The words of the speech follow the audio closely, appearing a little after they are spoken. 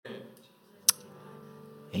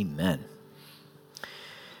Amen.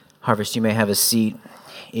 Harvest, you may have a seat.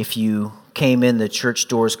 If you came in the church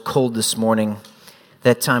doors cold this morning,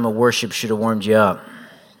 that time of worship should have warmed you up.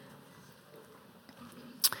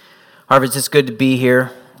 Harvest, it's good to be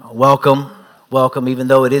here. Welcome, welcome. Even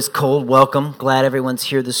though it is cold, welcome. Glad everyone's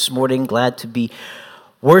here this morning. Glad to be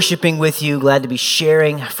worshiping with you. Glad to be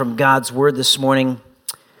sharing from God's Word this morning.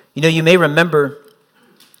 You know, you may remember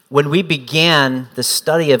when we began the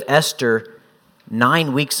study of Esther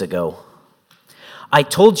 9 weeks ago, I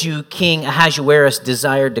told you King Ahasuerus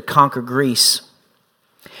desired to conquer Greece.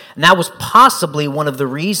 And that was possibly one of the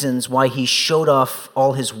reasons why he showed off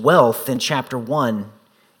all his wealth in chapter 1,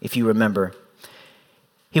 if you remember.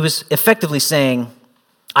 He was effectively saying,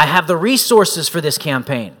 I have the resources for this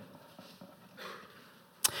campaign.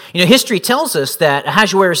 You know, history tells us that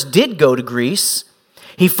Ahasuerus did go to Greece.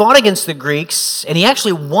 He fought against the Greeks, and he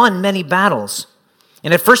actually won many battles.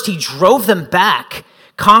 And at first he drove them back,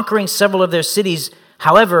 conquering several of their cities.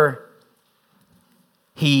 However,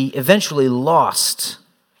 he eventually lost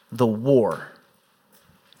the war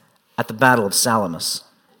at the Battle of Salamis.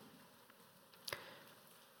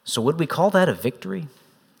 So would we call that a victory?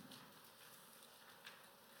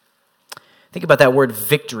 Think about that word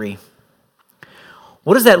victory.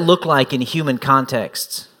 What does that look like in human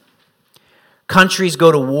contexts? Countries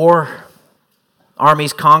go to war,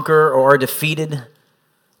 armies conquer or are defeated,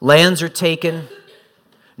 lands are taken,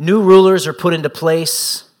 new rulers are put into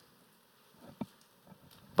place.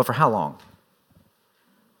 But for how long?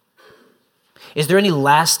 Is there any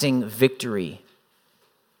lasting victory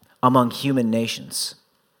among human nations?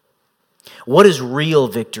 What is real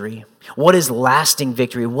victory? What is lasting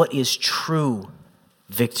victory? What is true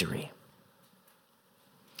victory?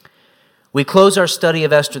 We close our study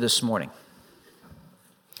of Esther this morning.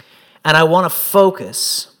 And I want to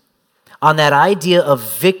focus on that idea of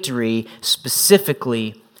victory,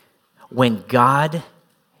 specifically when God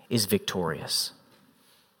is victorious.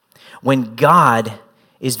 When God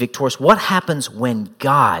is victorious. What happens when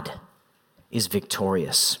God is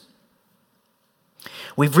victorious?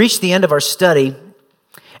 We've reached the end of our study,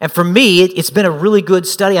 and for me, it's been a really good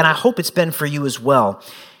study, and I hope it's been for you as well.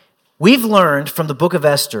 We've learned from the book of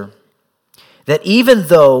Esther that even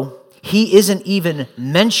though he isn't even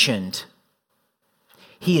mentioned,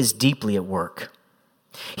 he is deeply at work.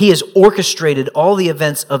 He has orchestrated all the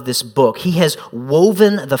events of this book. He has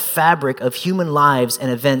woven the fabric of human lives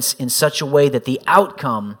and events in such a way that the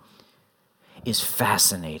outcome is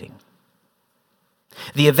fascinating.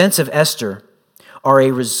 The events of Esther are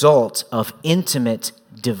a result of intimate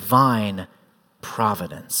divine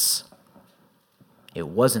providence. It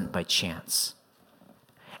wasn't by chance,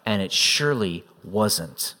 and it surely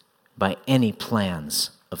wasn't by any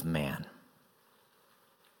plans of man.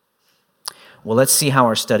 Well, let's see how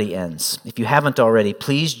our study ends. If you haven't already,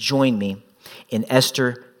 please join me in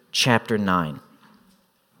Esther chapter 9.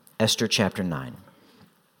 Esther chapter 9.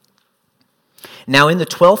 Now in the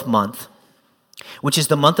 12th month, which is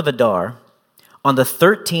the month of Adar, on the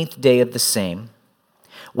 13th day of the same,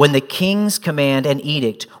 when the king's command and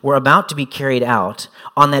edict were about to be carried out,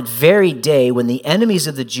 on that very day when the enemies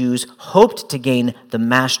of the Jews hoped to gain the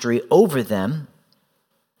mastery over them,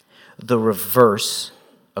 the reverse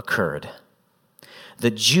occurred. The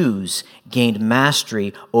Jews gained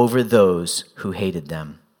mastery over those who hated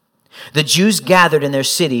them. The Jews gathered in their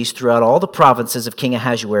cities throughout all the provinces of King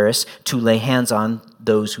Ahasuerus to lay hands on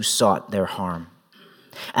those who sought their harm.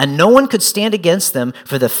 And no one could stand against them,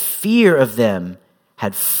 for the fear of them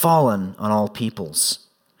had fallen on all peoples.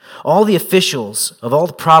 All the officials of all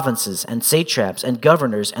the provinces and satraps and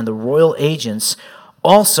governors and the royal agents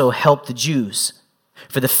also helped the Jews,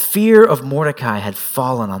 for the fear of Mordecai had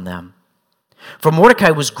fallen on them. For Mordecai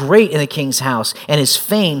was great in the king's house, and his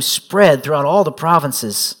fame spread throughout all the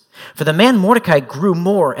provinces. For the man Mordecai grew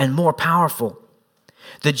more and more powerful.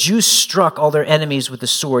 The Jews struck all their enemies with the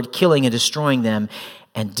sword, killing and destroying them,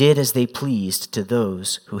 and did as they pleased to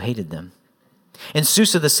those who hated them. In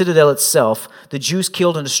Susa, the citadel itself, the Jews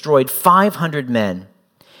killed and destroyed 500 men,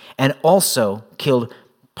 and also killed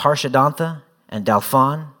Parshadantha and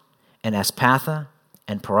Dalphon and Aspatha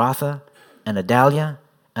and Paratha and Adalia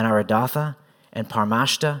and Aradatha and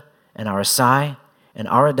Parmashta and Arasai and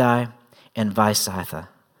Aradai and Vaisatha,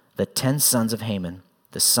 the 10 sons of Haman,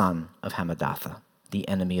 the son of Hamadatha, the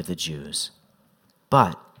enemy of the Jews.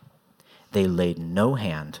 But they laid no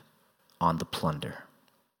hand on the plunder.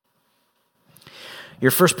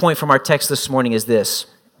 Your first point from our text this morning is this: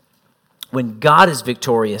 when God is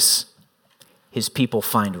victorious, his people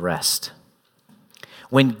find rest.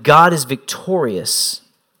 When God is victorious,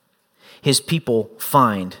 his people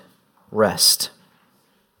find rest.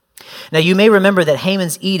 Now you may remember that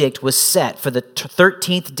Haman's edict was set for the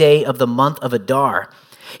 13th day of the month of Adar.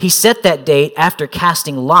 He set that date after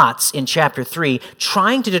casting lots in chapter 3,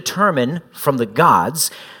 trying to determine from the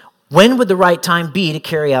gods when would the right time be to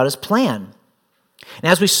carry out his plan.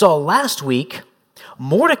 And as we saw last week,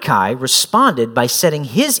 Mordecai responded by setting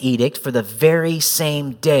his edict for the very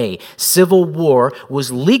same day. Civil war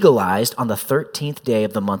was legalized on the 13th day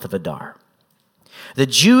of the month of Adar. The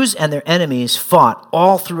Jews and their enemies fought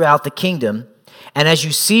all throughout the kingdom, and as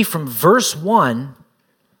you see from verse 1,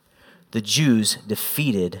 the Jews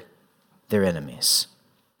defeated their enemies.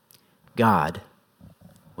 God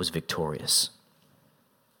was victorious.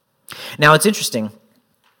 Now it's interesting.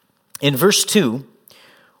 In verse 2,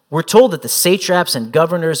 we're told that the satraps and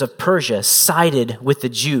governors of Persia sided with the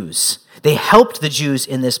Jews. They helped the Jews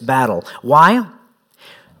in this battle. Why?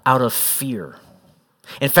 Out of fear.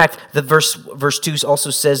 In fact, the verse 2 also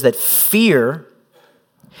says that fear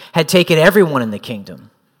had taken everyone in the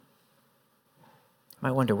kingdom. You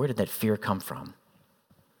might wonder, where did that fear come from?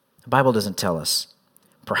 The Bible doesn't tell us.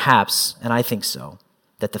 Perhaps, and I think so,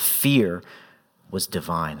 that the fear was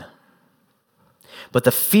divine. But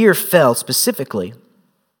the fear fell specifically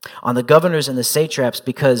on the governors and the satraps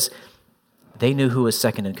because they knew who was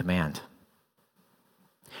second in command.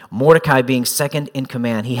 Mordecai being second in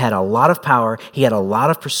command, he had a lot of power, he had a lot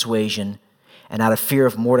of persuasion, and out of fear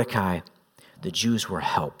of Mordecai, the Jews were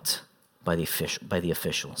helped by the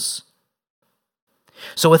officials.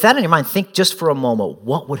 So with that in your mind, think just for a moment,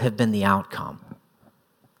 what would have been the outcome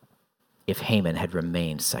if Haman had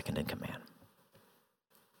remained second in command?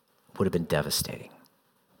 It would have been devastating.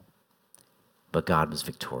 But God was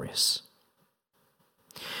victorious.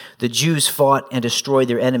 The Jews fought and destroyed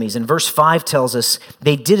their enemies. And verse 5 tells us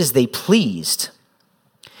they did as they pleased.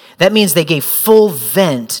 That means they gave full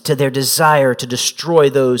vent to their desire to destroy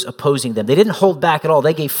those opposing them. They didn't hold back at all.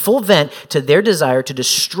 They gave full vent to their desire to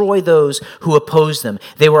destroy those who opposed them.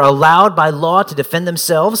 They were allowed by law to defend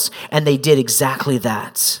themselves, and they did exactly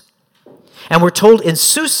that. And we're told in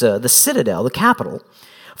Susa, the citadel, the capital,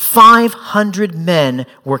 500 men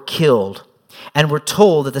were killed. And we're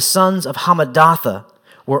told that the sons of Hamadatha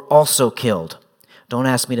were also killed. Don't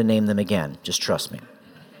ask me to name them again. Just trust me.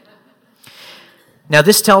 Now,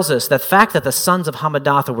 this tells us that the fact that the sons of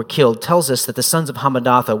Hamadatha were killed tells us that the sons of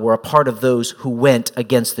Hamadatha were a part of those who went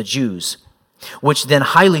against the Jews, which then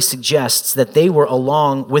highly suggests that they were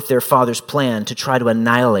along with their father's plan to try to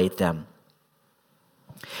annihilate them.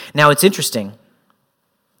 Now, it's interesting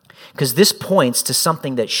because this points to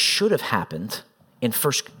something that should have happened in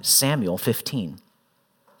 1 Samuel 15.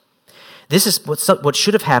 This is what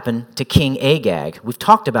should have happened to King Agag. We've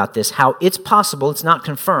talked about this, how it's possible, it's not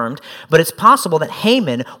confirmed, but it's possible that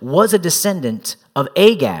Haman was a descendant of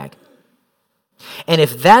Agag. And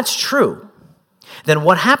if that's true, then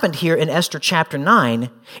what happened here in Esther chapter 9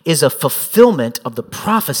 is a fulfillment of the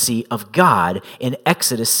prophecy of God in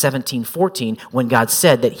Exodus 17:14, when God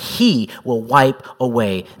said that he will wipe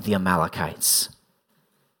away the Amalekites.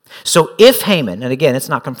 So if Haman, and again, it's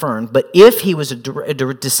not confirmed, but if he was a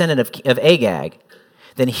descendant of Agag,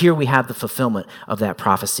 then here we have the fulfillment of that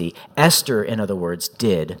prophecy. Esther, in other words,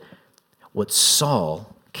 did what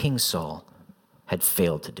Saul, King Saul, had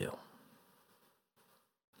failed to do.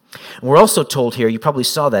 And we're also told here, you probably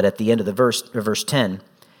saw that at the end of the verse 10,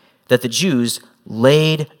 that the Jews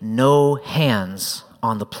laid no hands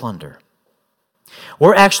on the plunder.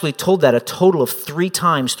 We're actually told that a total of 3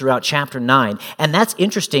 times throughout chapter 9. And that's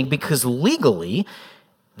interesting because legally,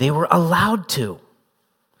 they were allowed to.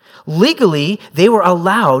 Legally, they were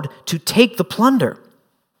allowed to take the plunder.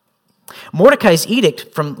 Mordecai's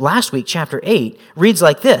edict from last week, chapter 8, reads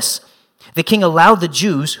like this. The king allowed the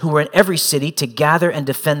Jews who were in every city to gather and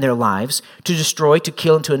defend their lives, to destroy, to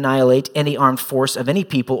kill, and to annihilate any armed force of any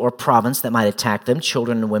people or province that might attack them,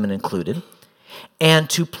 children and women included, and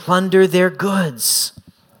to plunder their goods.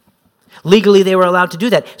 Legally, they were allowed to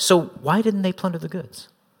do that. So why didn't they plunder the goods?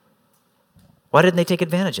 Why didn't they take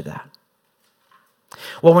advantage of that?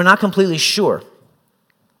 Well, we're not completely sure.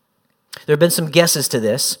 There have been some guesses to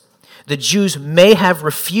this. The Jews may have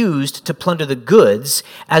refused to plunder the goods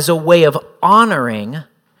as a way of honoring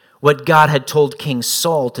what God had told King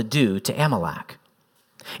Saul to do to Amalek.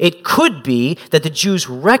 It could be that the Jews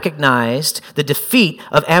recognized the defeat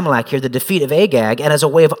of Amalek here, the defeat of Agag, and as a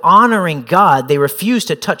way of honoring God, they refused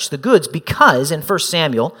to touch the goods because in 1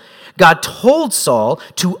 Samuel, God told Saul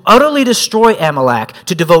to utterly destroy Amalek,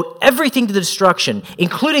 to devote everything to the destruction,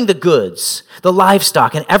 including the goods, the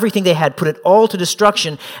livestock, and everything they had, put it all to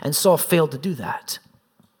destruction, and Saul failed to do that.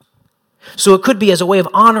 So it could be as a way of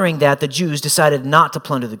honoring that the Jews decided not to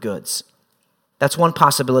plunder the goods. That's one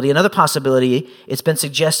possibility. Another possibility, it's been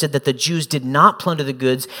suggested that the Jews did not plunder the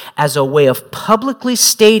goods as a way of publicly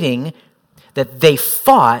stating that they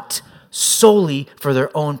fought solely for their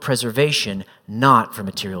own preservation, not for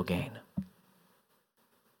material gain.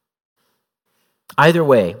 Either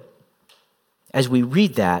way, as we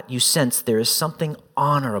read that, you sense there is something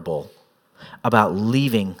honorable about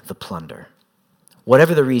leaving the plunder.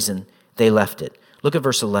 Whatever the reason, they left it. Look at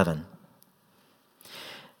verse 11.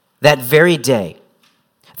 That very day,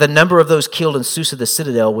 the number of those killed in Susa the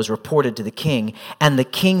citadel was reported to the king, and the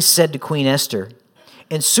king said to Queen Esther,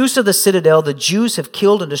 "In Susa the citadel, the Jews have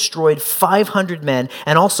killed and destroyed 500 men,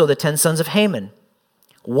 and also the 10 sons of Haman.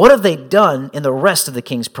 What have they done in the rest of the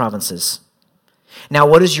king's provinces? Now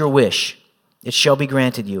what is your wish? It shall be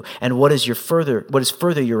granted you. And what is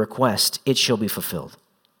further your request? It shall be fulfilled."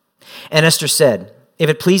 And Esther said, "If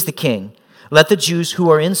it please the king, let the Jews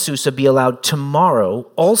who are in Susa be allowed tomorrow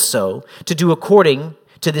also to do according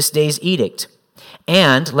to this day's edict,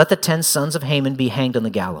 and let the 10 sons of Haman be hanged on the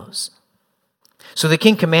gallows." So the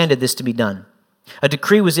king commanded this to be done. A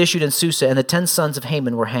decree was issued in Susa, and the 10 sons of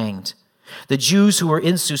Haman were hanged. The Jews who were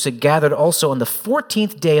in Susa gathered also on the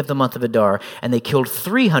 14th day of the month of Adar, and they killed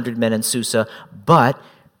 300 men in Susa, but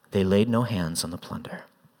they laid no hands on the plunder.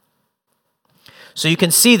 So you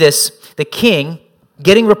can see this, the king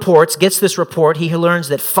gets this report. He learns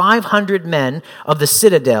that 500 men of the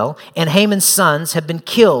citadel and Haman's sons have been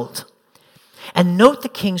killed. And note the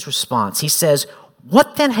king's response. He says,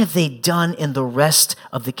 "What then have they done in the rest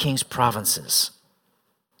of the king's provinces?"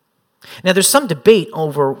 Now there's some debate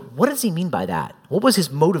over what does he mean by that? What was his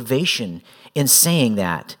motivation in saying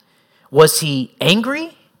that? Was he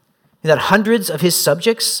angry that hundreds of his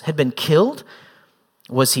subjects had been killed?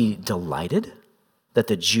 Was he delighted that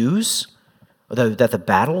that the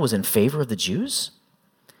battle was in favor of the Jews?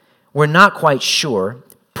 We're not quite sure.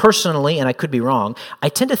 Personally, and I could be wrong, I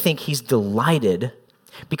tend to think he's delighted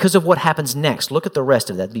because of what happens next. Look at the rest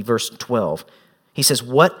of that. That'd be verse 12. He says,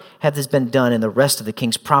 "What have this been done in the rest of the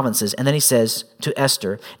king's provinces?" And then he says to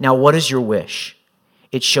Esther, "Now what is your wish?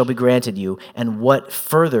 It shall be granted you. And what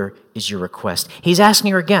further is your request?" He's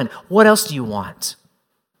asking her again, what else do you want?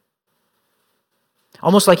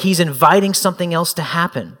 Almost like he's inviting something else to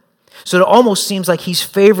happen. So it almost seems like he's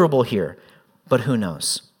favorable here, but who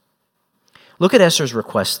knows? Look at Esther's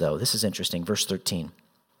request, though. This is interesting. Verse 13.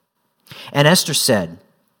 And Esther said,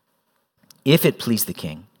 "If it please the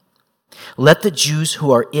king, let the Jews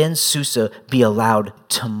who are in Susa be allowed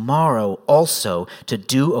tomorrow also to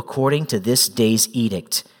do according to this day's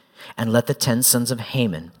edict, and let the 10 sons of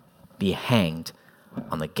Haman be hanged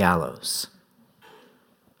on the gallows."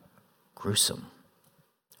 Gruesome.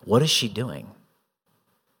 What is she doing?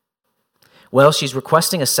 Well, she's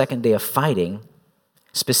requesting a second day of fighting,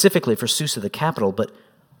 specifically for Susa, the capital, but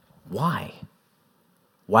why?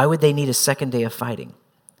 Why would they need a second day of fighting?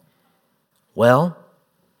 Well,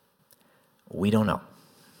 we don't know.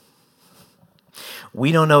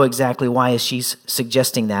 We don't know exactly why she's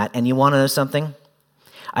suggesting that, and you want to know something?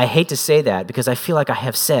 I hate to say that because I feel like I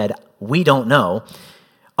have said we don't know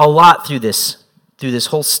a lot through this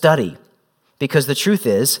whole study, because the truth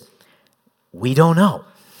is, we don't know.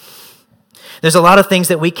 There's a lot of things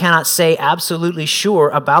that we cannot say absolutely sure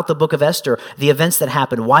about the book of Esther, the events that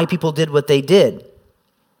happened, why people did what they did.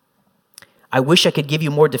 I wish I could give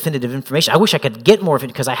you more definitive information. I wish I could get more of it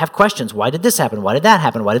because I have questions. Why did this happen? Why did that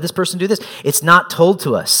happen? Why did this person do this? It's not told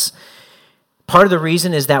to us. Part of the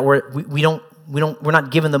reason is that we're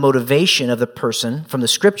not given the motivation of the person from the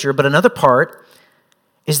scripture, but another part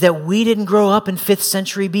is that we didn't grow up in 5th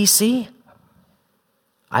century BC.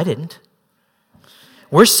 I didn't.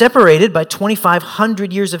 We're separated by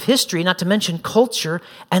 2,500 years of history, not to mention culture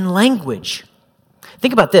and language.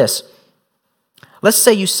 Think about this. Let's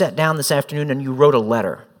say you sat down this afternoon and you wrote a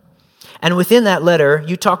letter. And within that letter,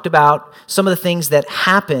 you talked about some of the things that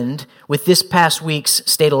happened with this past week's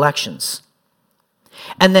state elections.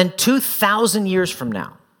 And then 2,000 years from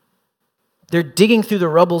now, they're digging through the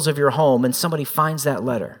rubbles of your home and somebody finds that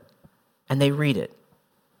letter and they read it.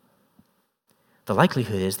 The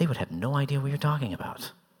likelihood is they would have no idea what you're talking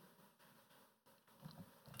about.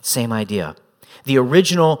 Same idea. The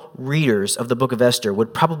original readers of the book of Esther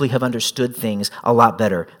would probably have understood things a lot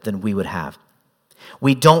better than we would have.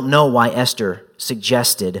 We don't know why Esther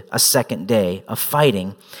suggested a second day of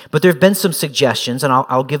fighting, but there have been some suggestions, and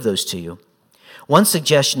I'll give those to you. One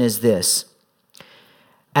suggestion is this.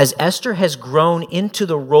 As Esther has grown into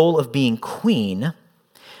the role of being queen,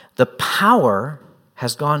 the power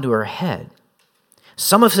has gone to her head.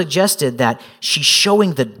 Some have suggested that she's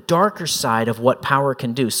showing the darker side of what power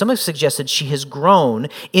can do. Some have suggested she has grown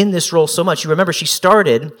in this role so much. You remember she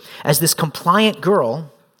started as this compliant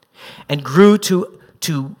girl and grew to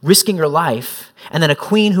risking her life, and then a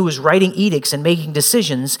queen who was writing edicts and making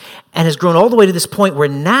decisions, and has grown all the way to this point where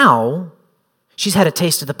now she's had a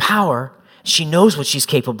taste of the power. She knows what she's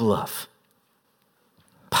capable of.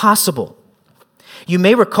 Possible. You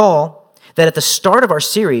may recall that at the start of our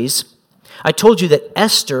series, I told you that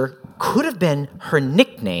Esther could have been her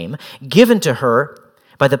nickname given to her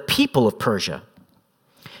by the people of Persia.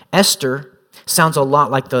 Esther sounds a lot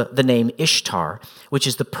like the name Ishtar, which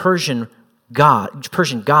is the Persian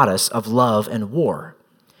goddess of love and war.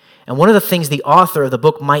 And one of the things the author of the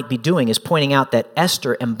book might be doing is pointing out that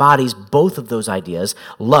Esther embodies both of those ideas,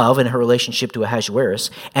 love in her relationship to Ahasuerus,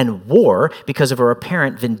 and war because of her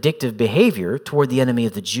apparent vindictive behavior toward the enemy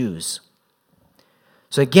of the Jews.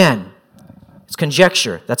 So again, it's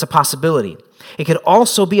conjecture. That's a possibility. It could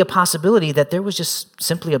also be a possibility that there was just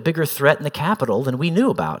simply a bigger threat in the capital than we knew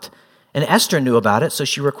about. And Esther knew about it, so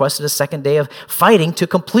she requested a second day of fighting to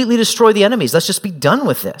completely destroy the enemies. Let's just be done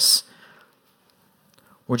with this.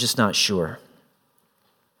 We're just not sure.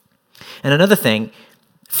 And another thing,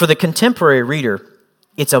 for the contemporary reader,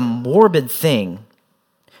 it's a morbid thing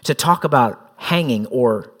to talk about hanging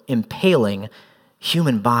or impaling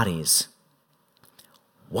human bodies.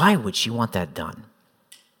 Why would she want that done?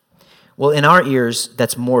 Well, in our ears,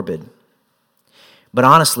 that's morbid. But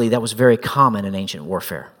honestly, that was very common in ancient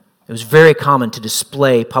warfare. It was very common to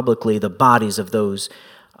display publicly the bodies of those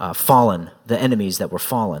fallen, the enemies that were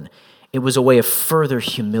fallen. It was a way of further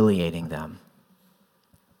humiliating them.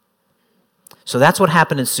 So that's what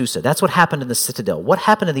happened in Susa. That's what happened in the citadel. What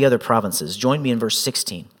happened in the other provinces? Join me in verse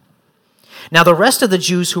 16. Now the rest of the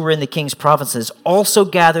Jews who were in the king's provinces also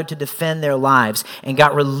gathered to defend their lives and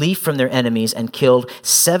got relief from their enemies and killed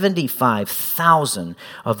 75,000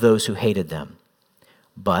 of those who hated them.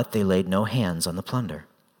 But they laid no hands on the plunder.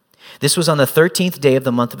 This was on the 13th day of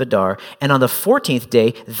the month of Adar, and on the 14th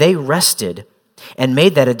day they rested and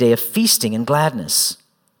made that a day of feasting and gladness.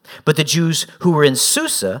 But the Jews who were in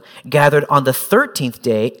Susa gathered on the 13th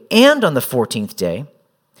day and on the 14th day,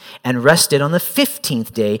 and rested on the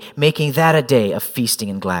 15th day, making that a day of feasting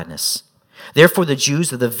and gladness. Therefore the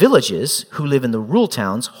Jews of the villages who live in the rural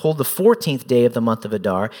towns hold the 14th day of the month of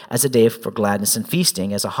Adar as a day for gladness and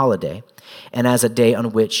feasting, as a holiday, and as a day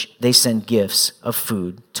on which they send gifts of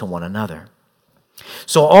food to one another.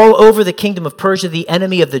 So all over the kingdom of Persia, the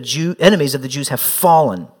enemies of the Jews have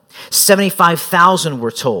fallen. 75,000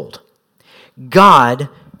 were told. God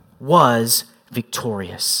was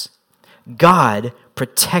victorious. God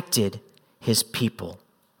protected his people.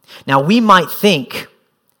 Now, we might think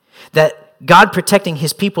that God protecting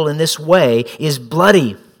his people in this way is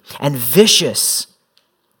bloody and vicious.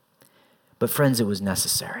 But friends, it was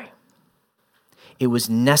necessary. It was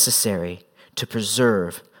necessary to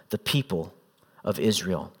preserve the people of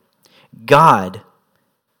Israel. God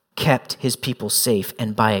kept his people safe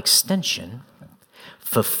and by extension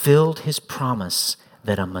fulfilled his promise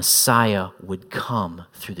that a Messiah would come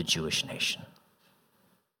through the Jewish nation.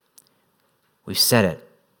 We've said it.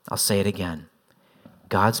 I'll say it again.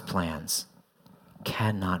 God's plans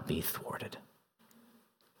cannot be thwarted.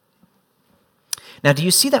 Now, do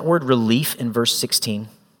you see that word relief in verse 16?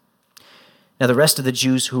 Now, the rest of the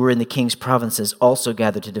Jews who were in the king's provinces also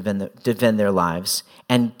gathered to defend their lives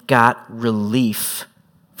and got relief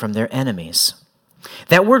from their enemies.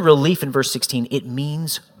 That word relief in verse 16, it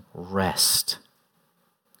means rest.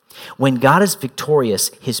 When God is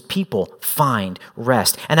victorious, his people find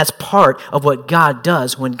rest. And that's part of what God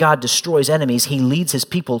does when God destroys enemies. He leads his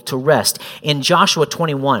people to rest. In Joshua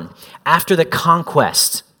 21, after the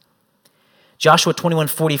conquest, Joshua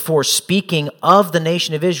 21:44, speaking of the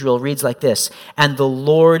nation of Israel, reads like this: "And the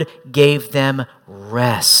Lord gave them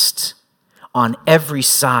rest on every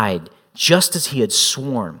side, just as he had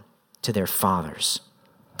sworn to their fathers."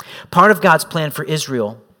 Part of God's plan for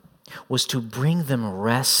Israel was to bring them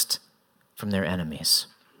rest from their enemies.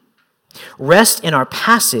 Rest in our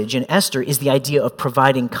passage in Esther is the idea of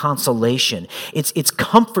providing consolation. It's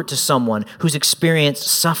comfort to someone who's experienced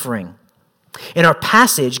suffering. In our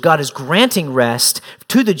passage, God is granting rest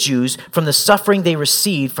to the Jews from the suffering they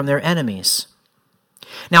received from their enemies.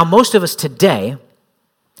 Now, most of us today,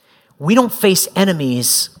 we don't face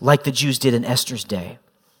enemies like the Jews did in Esther's day.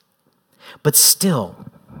 But still,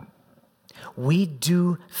 we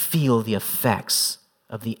do feel the effects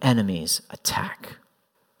of the enemy's attack.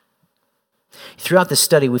 Throughout this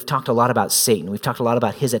study, we've talked a lot about Satan. We've talked a lot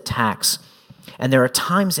about his attacks. And there are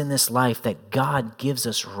times in this life that God gives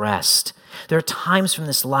us rest. There are times from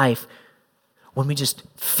this life when we just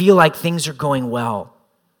feel like things are going well,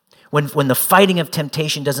 when the fighting of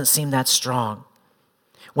temptation doesn't seem that strong,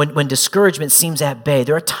 when discouragement seems at bay.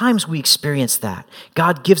 There are times we experience that.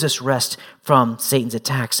 God gives us rest from Satan's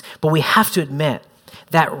attacks, but we have to admit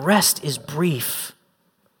that rest is brief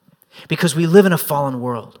because we live in a fallen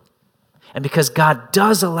world and because God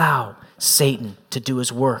does allow Satan to do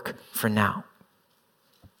his work for now.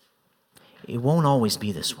 It won't always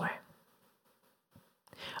be this way.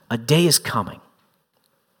 A day is coming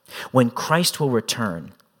when Christ will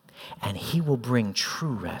return and he will bring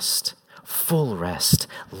true rest, full rest,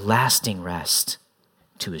 lasting rest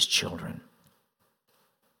to his children.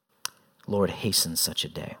 Lord, hasten such a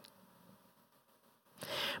day.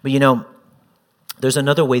 But there's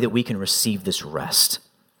another way that we can receive this rest.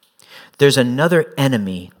 There's another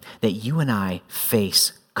enemy that you and I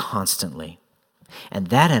face constantly, and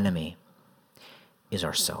that enemy is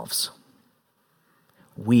ourselves.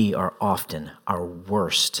 We are often our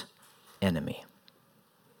worst enemy.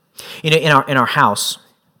 In our house,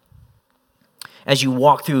 as you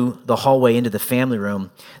walk through the hallway into the family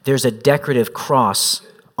room, there's a decorative cross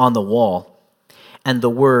on the wall, and the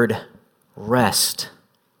word rest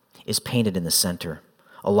is painted in the center,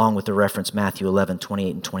 along with the reference Matthew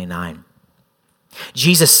 11:28 and 29.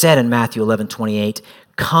 Jesus said in Matthew 11:28,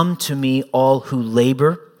 "Come to me, all who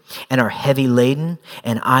labor and are heavy laden,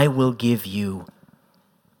 and I will give you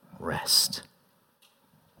rest."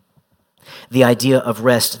 The idea of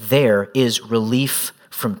rest there is relief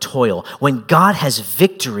from toil. When God has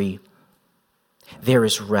victory, there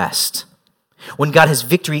is rest. When God has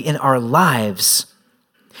victory in our lives,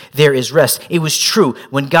 there is rest. It was true.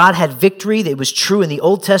 When God had victory, it was true in the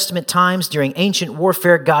Old Testament times. During ancient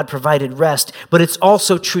warfare, God provided rest. But it's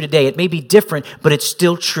also true today. It may be different, but it's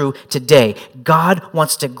still true today. God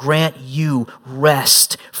wants to grant you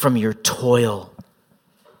rest from your toil.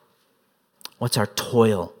 What's our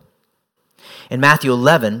toil? In Matthew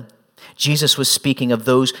 11, Jesus was speaking of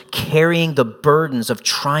those carrying the burdens of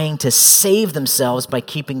trying to save themselves by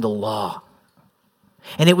keeping the law.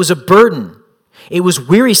 And it was a burden. It was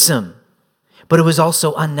wearisome, but it was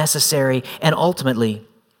also unnecessary, and ultimately,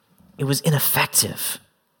 it was ineffective.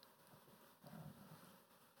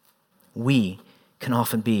 We can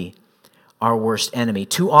often be our worst enemy.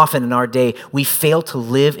 Too often in our day, we fail to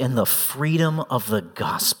live in the freedom of the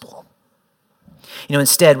gospel.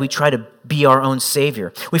 Instead, we try to be our own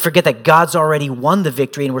savior. We forget that God's already won the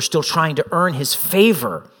victory, and we're still trying to earn his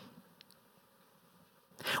favor.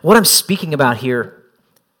 What I'm speaking about here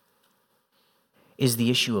is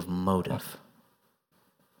the issue of motive.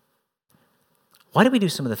 Why do we do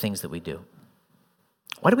some of the things that we do?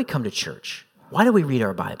 Why do we come to church? Why do we read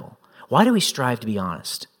our Bible? Why do we strive to be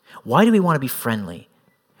honest? Why do we want to be friendly?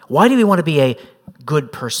 Why do we want to be a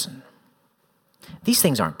good person? These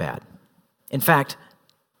things aren't bad. In fact,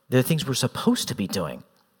 they're things we're supposed to be doing.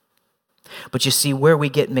 But you see, where we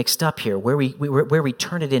get mixed up here, where we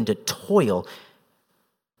turn it into toil,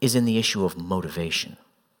 is in the issue of motivation.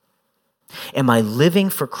 Am I living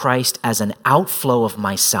for Christ as an outflow of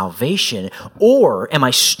my salvation, or am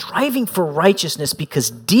I striving for righteousness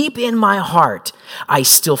because deep in my heart I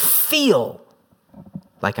still feel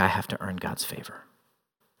like I have to earn God's favor?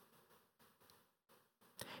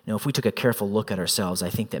 If we took a careful look at ourselves, I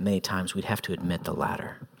think that many times we'd have to admit the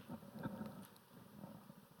latter.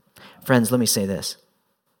 Friends, let me say this.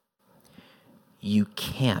 You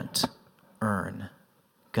can't earn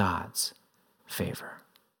God's favor.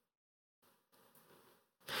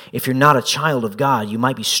 If you're not a child of God, you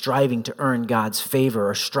might be striving to earn God's favor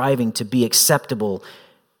or striving to be acceptable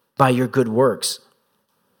by your good works.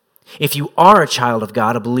 If you are a child of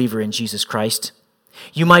God, a believer in Jesus Christ,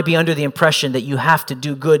 you might be under the impression that you have to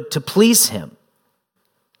do good to please him.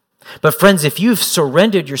 But friends, if you've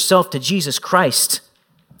surrendered yourself to Jesus Christ,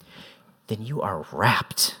 then you are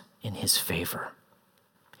wrapped in his favor.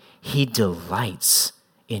 He delights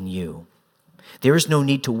in you. There is no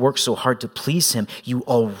need to work so hard to please him. You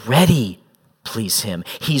already please him.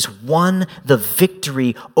 He's won the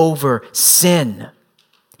victory over sin.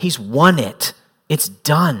 He's won it. It's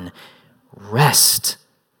done. Rest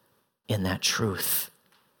in that truth.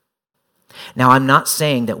 Now, I'm not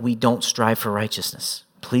saying that we don't strive for righteousness.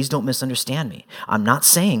 Please don't misunderstand me. I'm not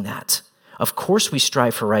saying that. Of course we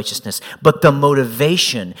strive for righteousness, but the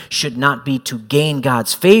motivation should not be to gain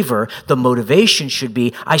God's favor. The motivation should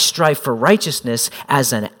be, I strive for righteousness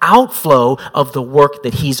as an outflow of the work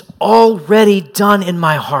that he's already done in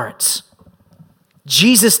my heart.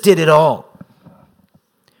 Jesus did it all,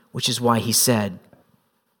 which is why he said,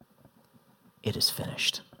 it is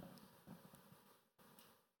finished.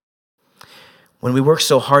 When we work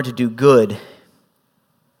so hard to do good,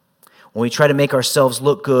 When we try to make ourselves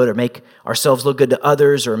look good or make ourselves look good to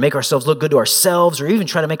others or make ourselves look good to ourselves or even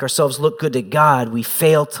try to make ourselves look good to God, we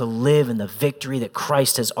fail to live in the victory that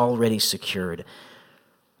Christ has already secured.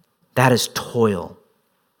 That is toil,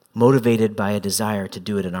 motivated by a desire to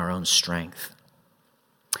do it in our own strength.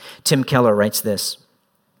 Tim Keller writes this: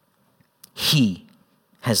 He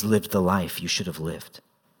has lived the life you should have lived.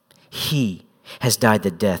 He has died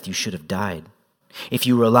the death you should have died. If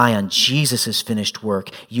you rely on Jesus' finished work,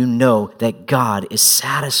 you know that God is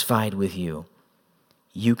satisfied with you.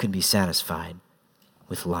 You can be satisfied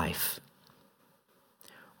with life.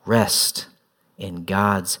 Rest in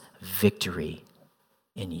God's victory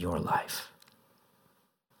in your life.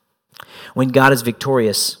 When God is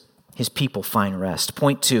victorious, his people find rest.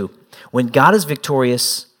 Point 2, when God is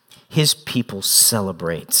victorious, his people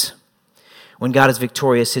celebrate. When God is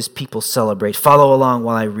victorious, his people celebrate. Follow along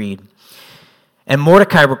while I read. And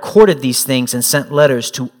Mordecai recorded these things and sent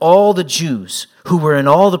letters to all the Jews who were in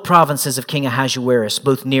all the provinces of King Ahasuerus,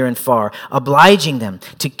 both near and far, obliging them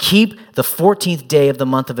to keep the 14th day of the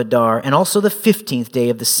month of Adar and also the 15th day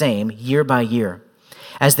of the same, year by year,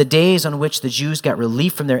 as the days on which the Jews got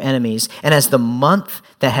relief from their enemies, and as the month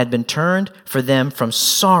that had been turned for them from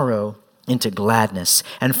sorrow into gladness,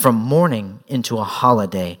 and from mourning into a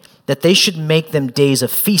holiday, that they should make them days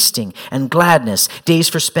of feasting and gladness, days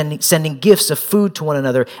for sending gifts of food to one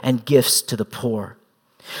another and gifts to the poor.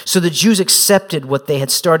 So the Jews accepted what they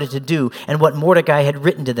had started to do and what Mordecai had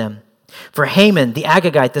written to them. For Haman, the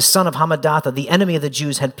Agagite, the son of Hammedatha, the enemy of the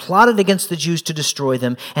Jews, had plotted against the Jews to destroy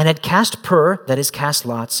them and had cast pur, that is, cast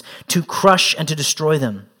lots, to crush and to destroy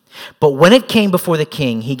them. But when it came before the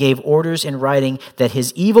king, he gave orders in writing that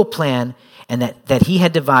his evil plan and that he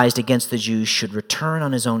had devised against the Jews should return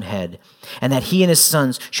on his own head, and that he and his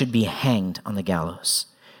sons should be hanged on the gallows.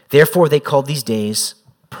 Therefore they called these days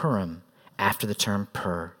Purim, after the term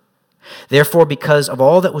pur. Therefore, because of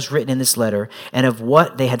all that was written in this letter, and of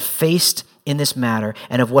what they had faced in this matter,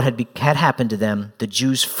 and of what had happened to them, the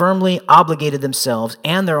Jews firmly obligated themselves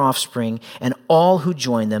and their offspring and all who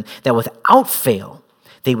joined them, that without fail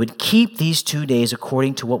they would keep these 2 days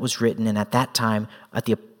according to what was written, and at that time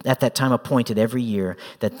appointed every year,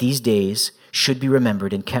 that these days should be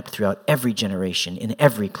remembered and kept throughout every generation, in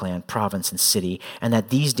every clan, province, and city, and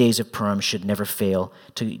that these days of Purim should never fall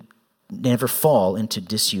into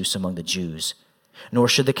disuse among the Jews, nor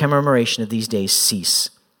should the commemoration of these days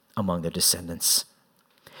cease among their descendants.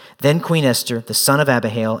 Then Queen Esther, the son of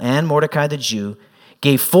Abihail, and Mordecai the Jew,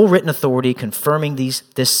 gave full written authority confirming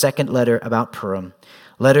this second letter about Purim.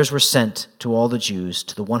 Letters were sent to all the Jews,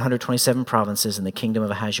 to the 127 provinces in the kingdom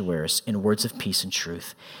of Ahasuerus, in words of peace and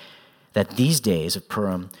truth, that these days of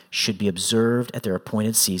Purim should be observed at their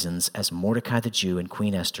appointed seasons, as Mordecai the Jew and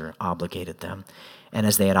Queen Esther obligated them, and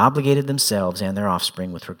as they had obligated themselves and their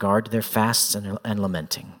offspring with regard to their fasts and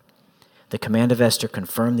lamenting. The command of Esther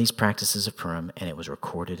confirmed these practices of Purim, and it was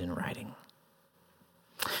recorded in writing.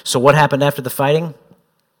 So what happened after the fighting?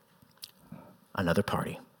 Another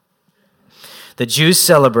party. The Jews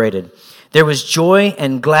celebrated. There was joy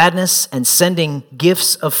and gladness and sending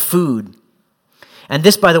gifts of food. And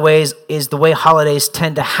this, by the way, is the way holidays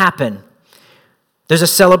tend to happen. There's a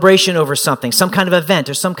celebration over something, some kind of event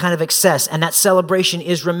or some kind of excess, and that celebration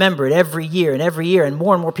is remembered every year, and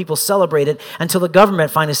more people celebrate it until the government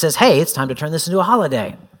finally says, hey, it's time to turn this into a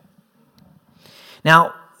holiday.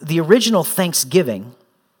 Now, the original Thanksgiving,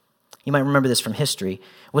 you might remember this from history,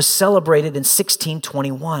 was celebrated in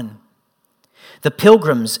 1621. The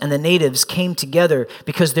pilgrims and the natives came together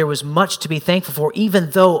because there was much to be thankful for, even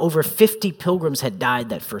though over 50 pilgrims had died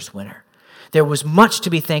that first winter. There was much to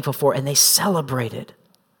be thankful for, and they celebrated.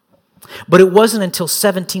 But it wasn't until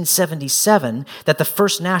 1777 that the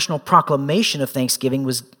first national proclamation of Thanksgiving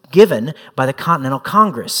was given by the Continental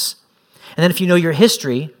Congress. And then if you know your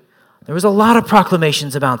history, there was a lot of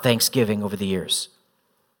proclamations about Thanksgiving over the years.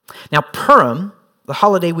 Now, Purim, the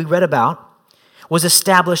holiday we read about, was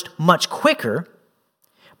established much quicker,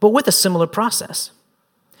 but with a similar process.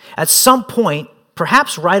 At some point,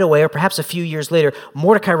 perhaps right away or perhaps a few years later,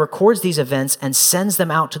 Mordecai records these events and sends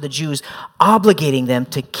them out to the Jews, obligating them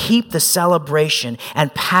to keep the celebration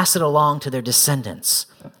and pass it along to their descendants.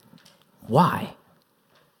 Why?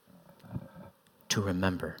 To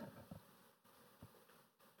remember.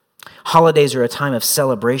 Holidays are a time of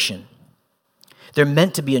celebration. They're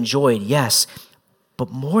meant to be enjoyed, yes, but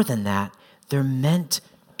more than that, they're meant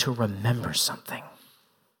to remember something.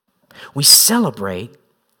 We celebrate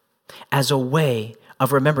as a way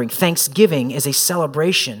of remembering. Thanksgiving is a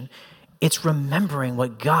celebration. It's remembering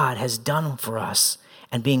what God has done for us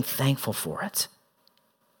and being thankful for it.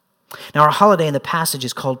 Now, our holiday in the passage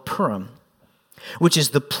is called Purim. which is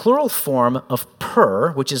the plural form of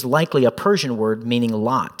pur, which is likely a Persian word meaning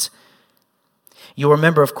lot. You'll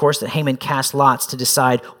remember, of course, that Haman cast lots to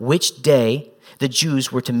decide which day the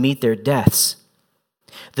Jews were to meet their deaths.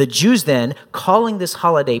 The Jews then, calling this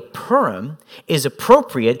holiday Purim, is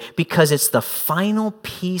appropriate because it's the final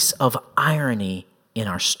piece of irony in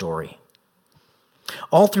our story.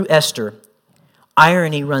 All through Esther,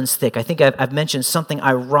 irony runs thick. I think I've mentioned something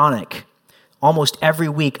ironic almost every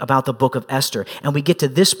week about the book of Esther. And we get to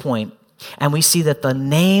this point, and we see that the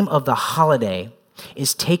name of the holiday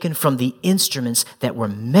is taken from the instruments that were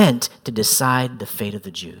meant to decide the fate of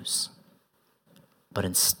the Jews, but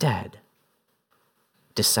instead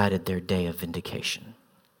decided their day of vindication.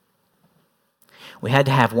 We had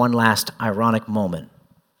to have one last ironic moment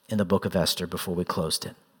in the book of Esther before we closed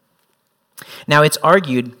it. Now, it's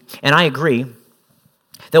argued, and I agree,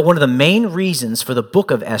 that one of the main reasons for the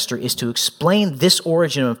book of Esther is to explain this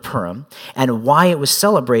origin of Purim and why it was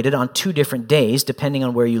celebrated on 2 different days, depending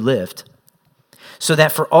on where you lived, so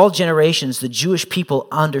that for all generations, the Jewish people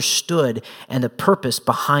understood and the purpose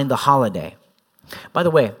behind the holiday. By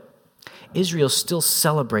the way, Israel still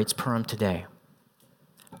celebrates Purim today.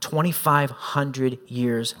 2,500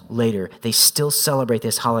 years later, they still celebrate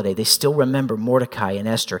this holiday. They still remember Mordecai and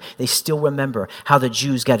Esther. They still remember how the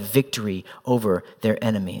Jews got victory over their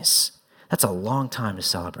enemies. That's a long time to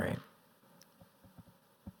celebrate.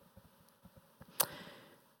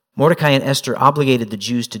 Mordecai and Esther obligated the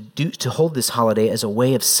Jews to hold this holiday as a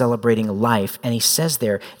way of celebrating life. And he says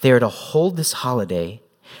they are to hold this holiday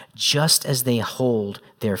just as they hold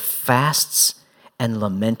their fasts and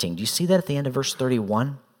lamenting. Do you see that at the end of verse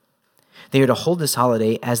 31? They are to hold this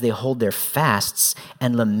holiday as they hold their fasts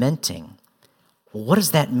and lamenting. Well, what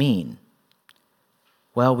does that mean?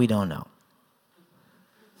 Well, we don't know.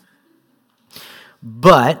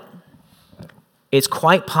 But it's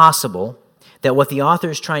quite possible that what the author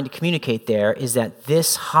is trying to communicate there is that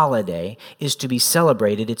this holiday is to be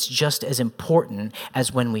celebrated. It's just as important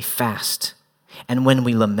as when we fast and when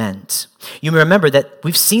we lament. You may remember that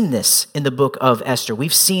we've seen this in the book of Esther.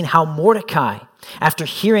 We've seen how Mordecai, after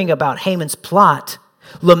hearing about Haman's plot,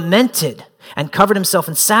 lamented and covered himself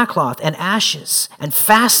in sackcloth and ashes and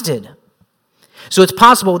fasted. So it's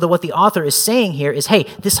possible that what the author is saying here is, hey,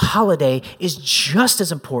 this holiday is just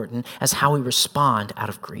as important as how we respond out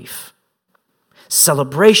of grief.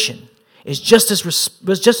 Celebration is just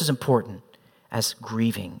as important as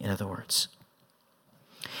grieving, in other words.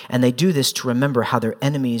 And they do this to remember how their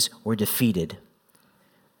enemies were defeated,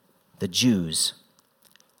 the Jews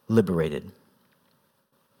liberated.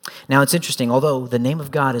 Now it's interesting, although the name of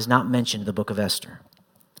God is not mentioned in the book of Esther,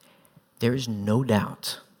 there is no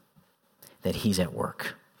doubt that he's at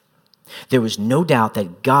work. There was no doubt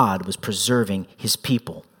that God was preserving his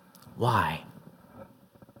people. Why?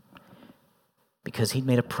 Because he'd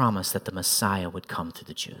made a promise that the Messiah would come through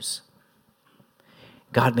the Jews.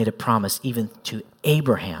 God made a promise even to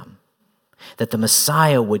Abraham that the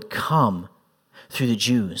Messiah would come through the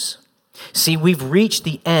Jews. See, we've reached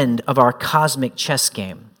the end of our cosmic chess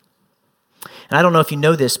game. And I don't know if you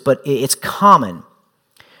know this, but it's common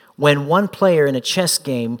when one player in a chess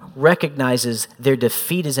game recognizes their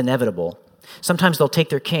defeat is inevitable. Sometimes they'll take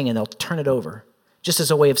their king and they'll turn it over, just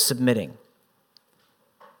as a way of submitting.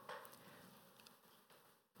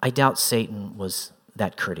 I doubt Satan was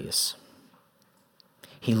that courteous.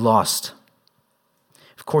 He lost.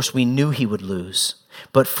 Of course, we knew he would lose,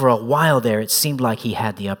 but for a while there, it seemed like he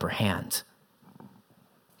had the upper hand.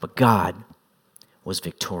 But God was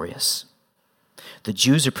victorious. The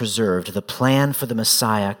Jews are preserved. The plan for the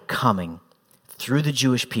Messiah coming through the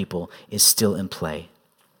Jewish people is still in play.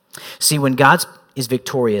 See, when God is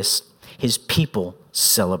victorious, his people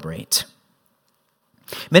celebrate.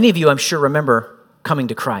 Many of you, I'm sure, remember coming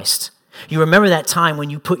to Christ. You remember that time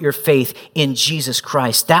when you put your faith in Jesus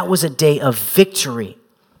Christ. That was a day of victory.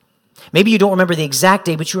 Maybe you don't remember the exact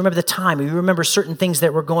day, but you remember the time, or you remember certain things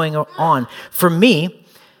that were going on. For me,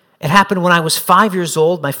 it happened when I was 5 years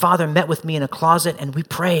old. My father met with me in a closet, and we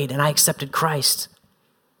prayed, and I accepted Christ.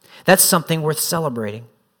 That's something worth celebrating.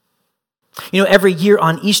 You know, every year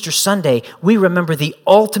on Easter Sunday, we remember the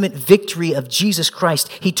ultimate victory of Jesus Christ.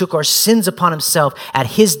 He took our sins upon himself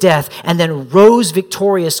at his death and then rose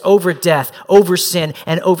victorious over death, over sin,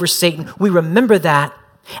 and over Satan. We remember that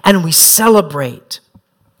and we celebrate.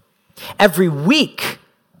 Every week,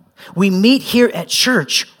 we meet here at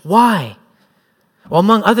church. Why? Well,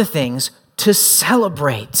 among other things, to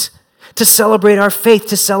celebrate our faith,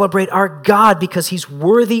 to celebrate our God, because he's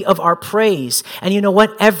worthy of our praise. And you know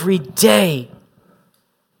what? Every day,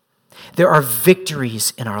 there are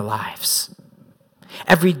victories in our lives.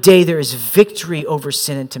 Every day there is victory over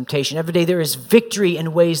sin and temptation. Every day there is victory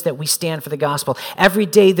in ways that we stand for the gospel. Every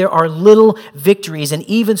day there are little victories, and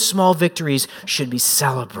even small victories should be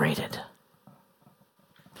celebrated.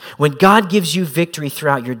 When God gives you victory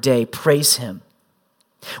throughout your day, praise Him.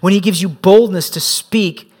 When He gives you boldness to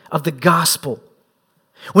speak of the gospel,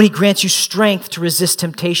 when He grants you strength to resist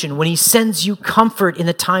temptation, when He sends you comfort in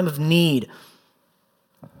a time of need,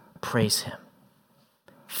 praise Him.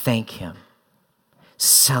 Thank Him.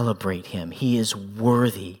 Celebrate Him. He is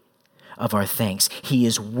worthy of our thanks. He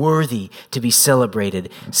is worthy to be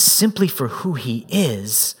celebrated simply for who He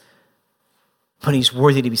is, but He's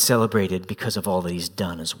worthy to be celebrated because of all that He's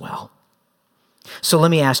done as well. So let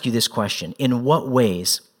me ask you this question. In what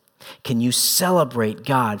ways can you celebrate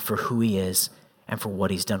God for who He is and for what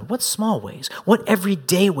He's done? What small ways, what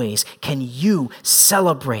everyday ways can you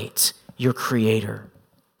celebrate your Creator?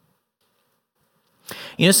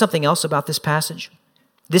 You know something else about this passage?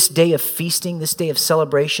 This day of feasting, this day of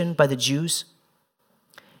celebration by the Jews,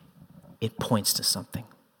 it points to something.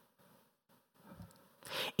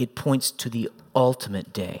 It points to the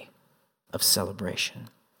ultimate day of celebration.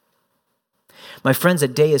 My friends, a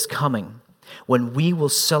day is coming when we will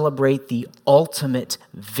celebrate the ultimate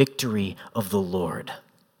victory of the Lord.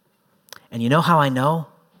 And you know how I know?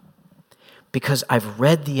 Because I've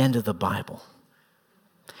read the end of the Bible.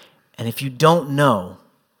 And if you don't know,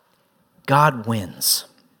 God wins.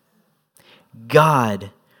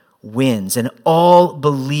 God wins, and all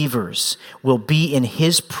believers will be in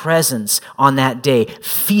His presence on that day,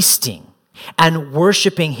 feasting and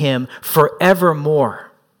worshiping Him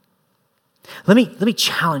forevermore. Let me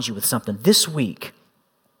challenge you with something. This week,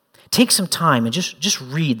 take some time and just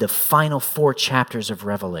read the final 4 chapters of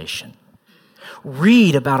Revelation.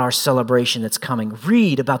 Read about our celebration that's coming.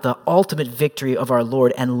 Read about the ultimate victory of our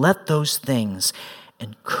Lord, and let those things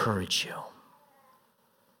encourage you.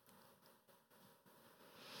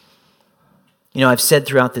 You know, I've said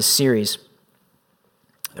throughout this series,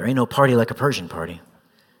 there ain't no party like a Persian party.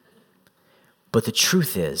 But the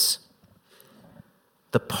truth is,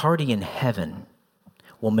 the party in heaven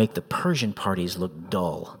will make the Persian parties look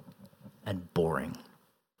dull and boring.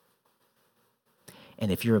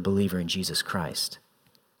 And if you're a believer in Jesus Christ,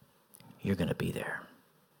 you're going to be there.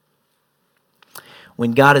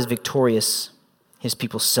 When God is victorious, His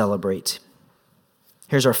people celebrate.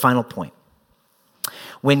 Here's our final point.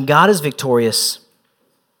 When God is victorious,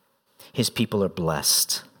 His people are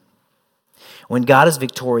blessed. When God is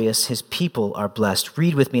victorious, His people are blessed.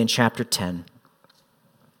 Read with me in chapter 10.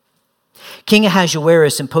 King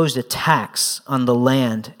Ahasuerus imposed a tax on the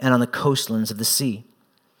land and on the coastlands of the sea.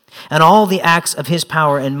 And all the acts of his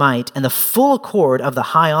power and might, and the full accord of the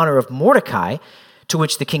high honor of Mordecai, to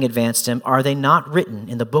which the king advanced him, are they not written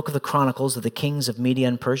in the book of the Chronicles of the kings of Media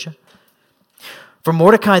and Persia? For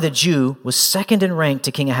Mordecai the Jew was second in rank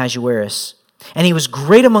to King Ahasuerus, and he was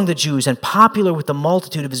great among the Jews and popular with the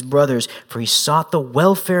multitude of his brothers, for he sought the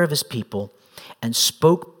welfare of his people and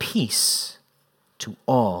spoke peace to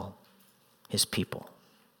all his people.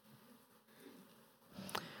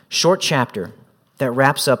 Short chapter that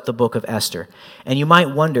wraps up the book of Esther. And you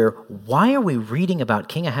might wonder, why are we reading about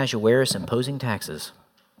King Ahasuerus imposing taxes?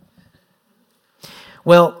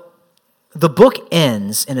 Well, the book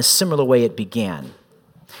ends in a similar way it began.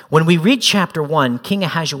 When we read chapter 1, King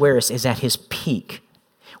Ahasuerus is at his peak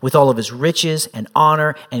with all of his riches and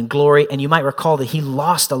honor and glory. And you might recall that he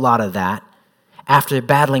lost a lot of that after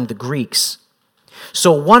battling the Greeks.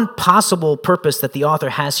 So one possible purpose that the author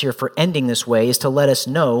has here for ending this way is to let us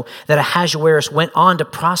know that Ahasuerus went on to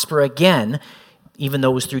prosper again, even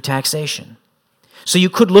though it was through taxation. So you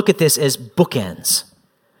could look at this as bookends.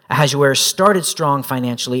 Ahasuerus started strong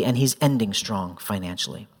financially, and he's ending strong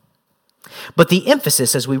financially. But the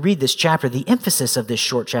emphasis, as we read this chapter, the emphasis of this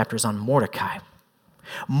short chapter is on Mordecai.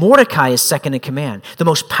 Mordecai is second in command, the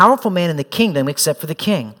most powerful man in the kingdom except for the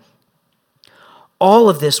king. All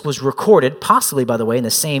of this was recorded, possibly, by the way, in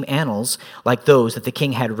the same annals like those that the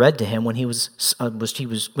king had read to him when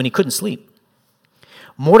he couldn't sleep.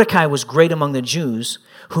 Mordecai was great among the Jews,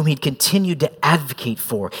 whom he'd continued to advocate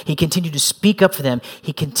for. He continued to speak up for them.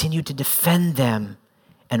 He continued to defend them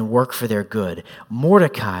and work for their good.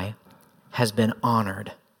 Mordecai has been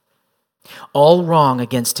honored. All wrong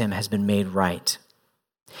against him has been made right.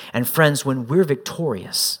 And friends, when God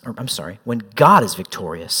is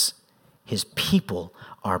victorious, His people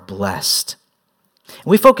are blessed. And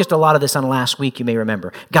we focused a lot of this on last week, you may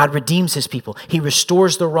remember. God redeems His people. He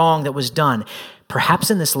restores the wrong that was done, perhaps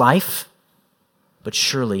in this life, but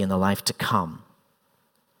surely in the life to come.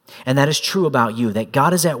 And that is true about you, that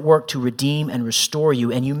God is at work to redeem and restore you,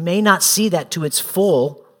 and you may not see that to its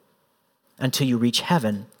full until you reach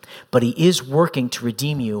heaven, but he is working to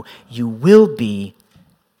redeem you. You will be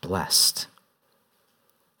blessed.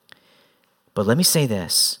 But let me say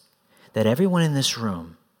this, that everyone in this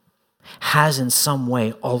room has in some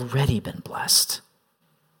way already been blessed.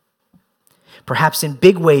 Perhaps in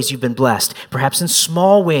big ways you've been blessed. Perhaps in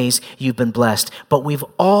small ways you've been blessed. But we've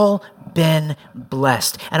all been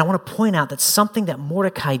blessed. And I want to point out that something that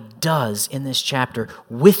Mordecai does in this chapter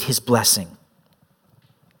with his blessing,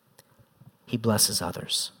 he blesses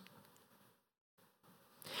others.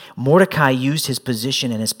 Mordecai used his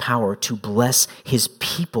position and his power to bless his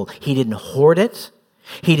people. He didn't hoard it.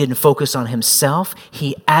 He didn't focus on himself.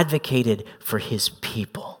 He advocated for his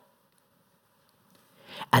people.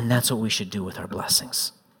 And that's what we should do with our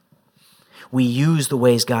blessings. We use the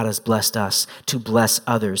ways God has blessed us to bless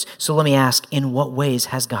others. So let me ask, in what ways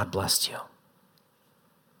has God blessed you?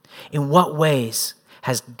 In what ways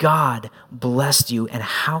has God blessed you, and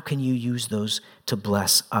how can you use those to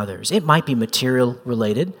bless others? It might be material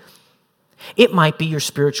related. It might be your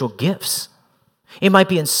spiritual gifts. It might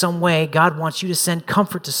be in some way God wants you to send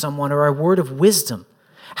comfort to someone or a word of wisdom.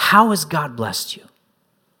 How has God blessed you?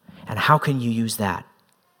 And how can you use that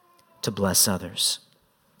to bless others?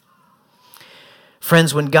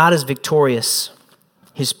 Friends, when God is victorious,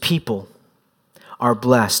 his people are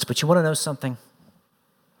blessed. But you want to know something?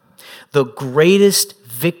 The greatest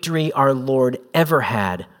victory our Lord ever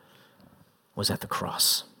had was at the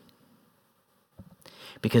cross.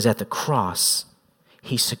 Because at the cross,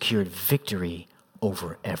 he secured victory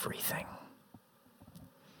over everything.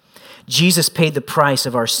 Jesus paid the price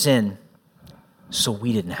of our sin so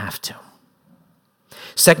we didn't have to.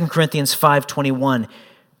 2 Corinthians 5:21,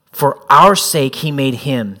 for our sake he made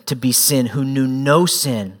him to be sin who knew no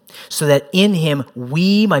sin, so that in him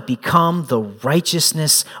we might become the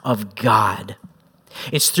righteousness of God.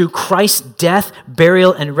 It's through Christ's death,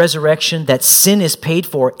 burial, and resurrection that sin is paid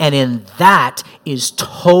for, and in that is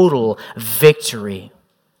total victory.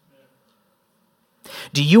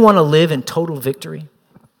 Do you want to live in total victory?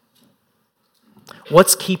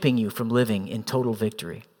 What's keeping you from living in total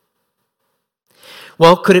victory?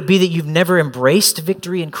 Well, could it be that you've never embraced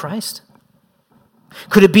victory in Christ?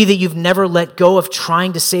 Could it be that you've never let go of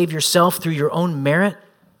trying to save yourself through your own merit?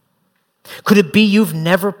 Could it be you've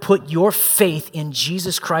never put your faith in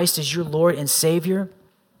Jesus Christ as your Lord and Savior?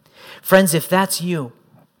 Friends, if that's you,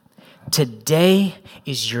 today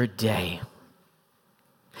is your day.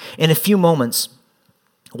 In a few moments,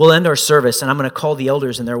 we'll end our service, and I'm going to call the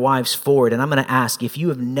elders and their wives forward, and I'm going to ask, if you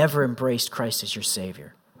have never embraced Christ as your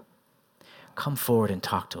Savior, come forward and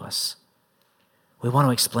talk to us. We want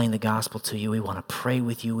to explain the gospel to you. We want to pray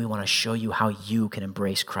with you. We want to show you how you can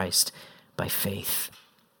embrace Christ by faith.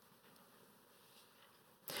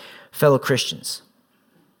 Fellow Christians,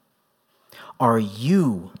 are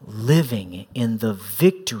you living in the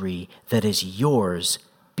victory that is yours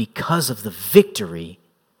because of the victory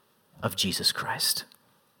of Jesus Christ?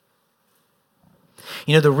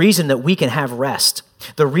 You know, the reason that we can have rest,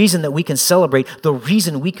 the reason that we can celebrate, the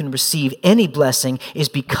reason we can receive any blessing is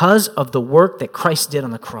because of the work that Christ did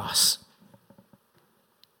on the cross.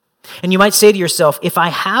 And you might say to yourself, if I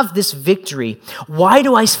have this victory, why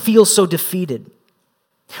do I feel so defeated?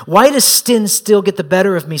 Why does sin still get the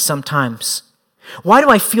better of me sometimes? Why do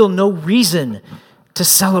I feel no reason to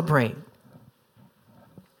celebrate?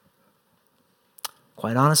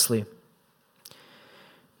 Quite honestly,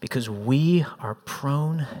 because we are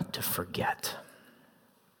prone to forget.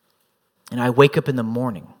 And I wake up in the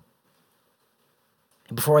morning,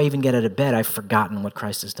 and before I even get out of bed, I've forgotten what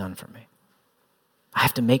Christ has done for me. I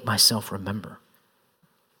have to make myself remember.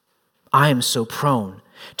 I am so prone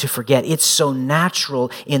to forget. It's so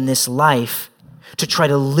natural in this life to try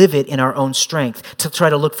to live it in our own strength, to try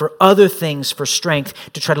to look for other things for strength,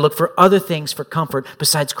 to try to look for other things for comfort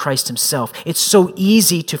besides Christ himself. It's so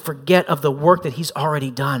easy to forget of the work that he's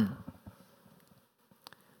already done.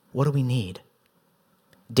 What do we need?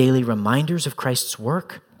 Daily reminders of Christ's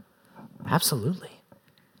work? Absolutely.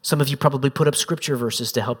 Some of you probably put up scripture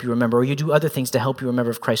verses to help you remember, or you do other things to help you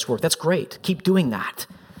remember of Christ's work. That's great. Keep doing that.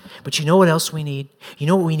 But you know what else we need? You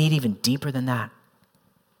know what we need even deeper than that?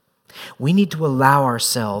 We need to allow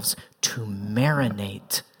ourselves to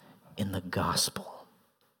marinate in the gospel.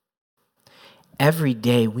 Every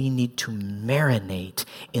day we need to marinate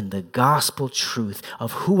in the gospel truth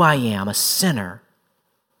of who I am, a sinner,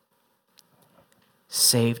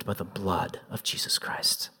 saved by the blood of Jesus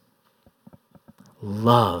Christ,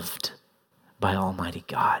 loved by Almighty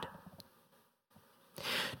God.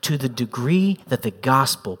 To the degree that the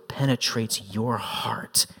gospel penetrates your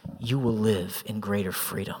heart, you will live in greater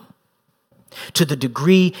freedom. To the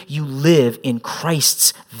degree you live in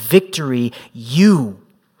Christ's victory, you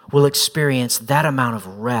will experience that amount of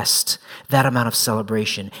rest, that amount of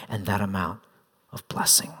celebration, and that amount of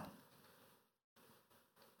blessing.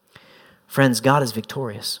 Friends, God is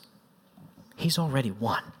victorious. He's already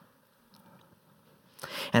won.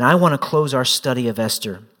 And I want to close our study of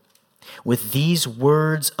Esther with these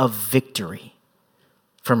words of victory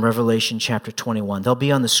from Revelation chapter 21. They'll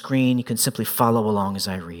be on the screen. You can simply follow along as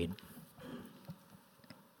I read.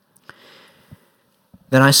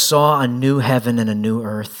 Then I saw a new heaven and a new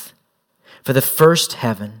earth, for the first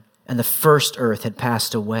heaven and the first earth had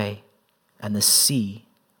passed away, and the sea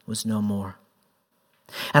was no more.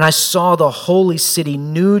 And I saw the holy city,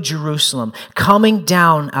 New Jerusalem, coming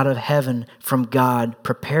down out of heaven from God,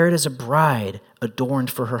 prepared as a bride adorned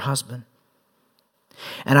for her husband.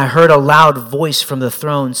 And I heard a loud voice from the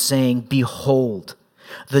throne saying, "Behold,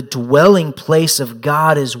 the dwelling place of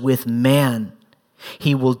God is with man.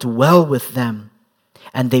 He will dwell with them,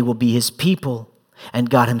 and they will be his people, and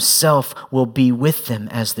God himself will be with them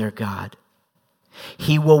as their God.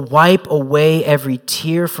 He will wipe away every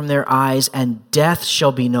tear from their eyes, and death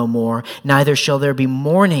shall be no more. Neither shall there be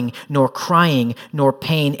mourning, nor crying, nor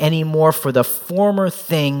pain any more, for the former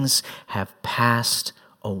things have passed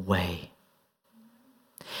away."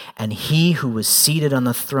 And he who was seated on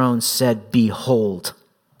the throne said, "Behold,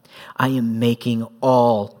 I am making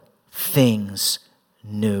all things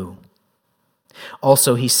new."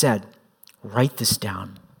 Also he said, "Write this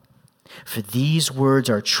down, for these words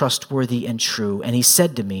are trustworthy and true." And he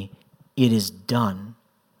said to me, "It is done.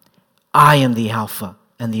 I am the Alpha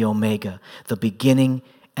and the Omega, the beginning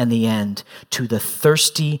and the end. To the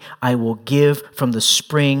thirsty I will give from the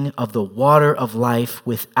spring of the water of life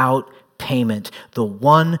without payment. The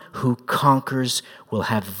one who conquers will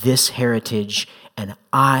have this heritage, and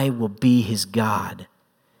I will be his God,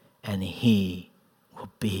 and he will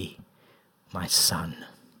be my son."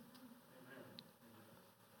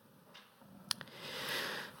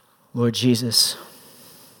 Lord Jesus,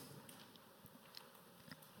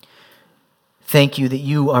 thank you that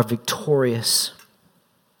you are victorious.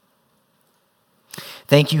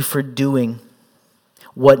 Thank you for doing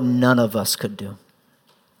what none of us could do.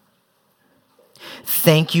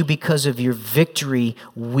 Thank you because of your victory,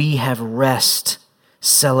 we have rest,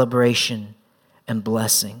 celebration, and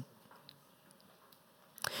blessing.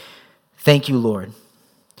 Thank you, Lord,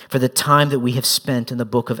 for the time that we have spent in the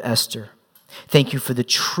book of Esther. Thank you for the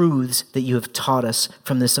truths that you have taught us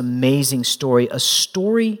from this amazing story, a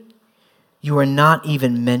story you are not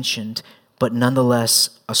even mentioned, but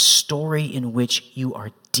nonetheless a story in which you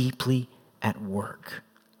are deeply at work.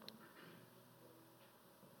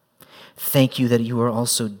 Thank you that you are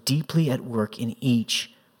also deeply at work in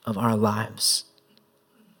each of our lives.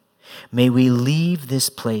 May we leave this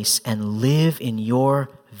place and live in your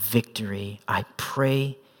victory. I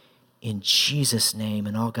pray in Jesus' name,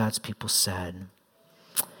 and all God's people said,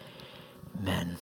 amen.